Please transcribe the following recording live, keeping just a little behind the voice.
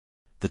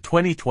The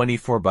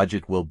 2024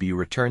 budget will be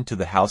returned to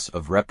the House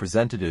of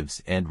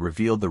Representatives and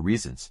reveal the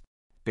reasons.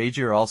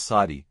 Bajir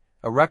al-Sadi,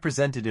 a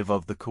representative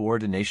of the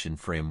Coordination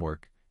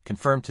Framework,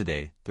 confirmed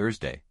today,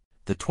 Thursday.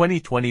 The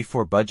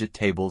 2024 budget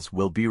tables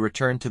will be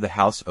returned to the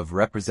House of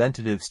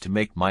Representatives to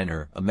make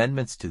minor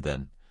amendments to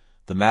them.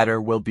 The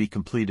matter will be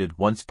completed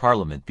once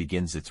Parliament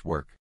begins its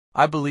work.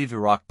 I believe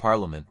Iraq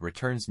Parliament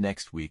returns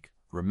next week.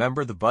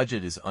 Remember, the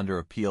budget is under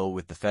appeal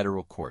with the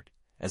federal court,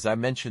 as I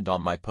mentioned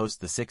on my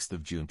post the 6th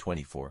of June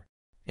 24.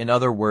 In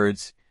other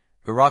words,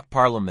 Iraq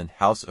Parliament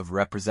House of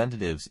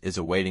Representatives is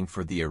awaiting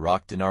for the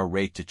Iraqi Dinar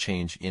rate to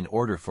change in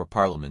order for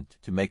Parliament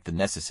to make the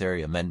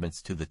necessary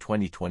amendments to the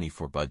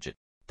 2024 budget.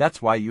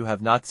 That's why you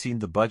have not seen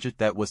the budget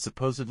that was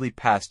supposedly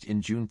passed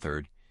in June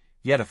 3rd,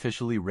 yet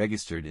officially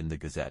registered in the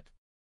Gazette.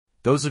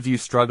 Those of you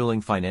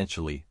struggling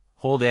financially,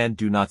 hold and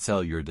do not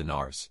sell your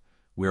dinars.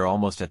 We're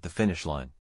almost at the finish line.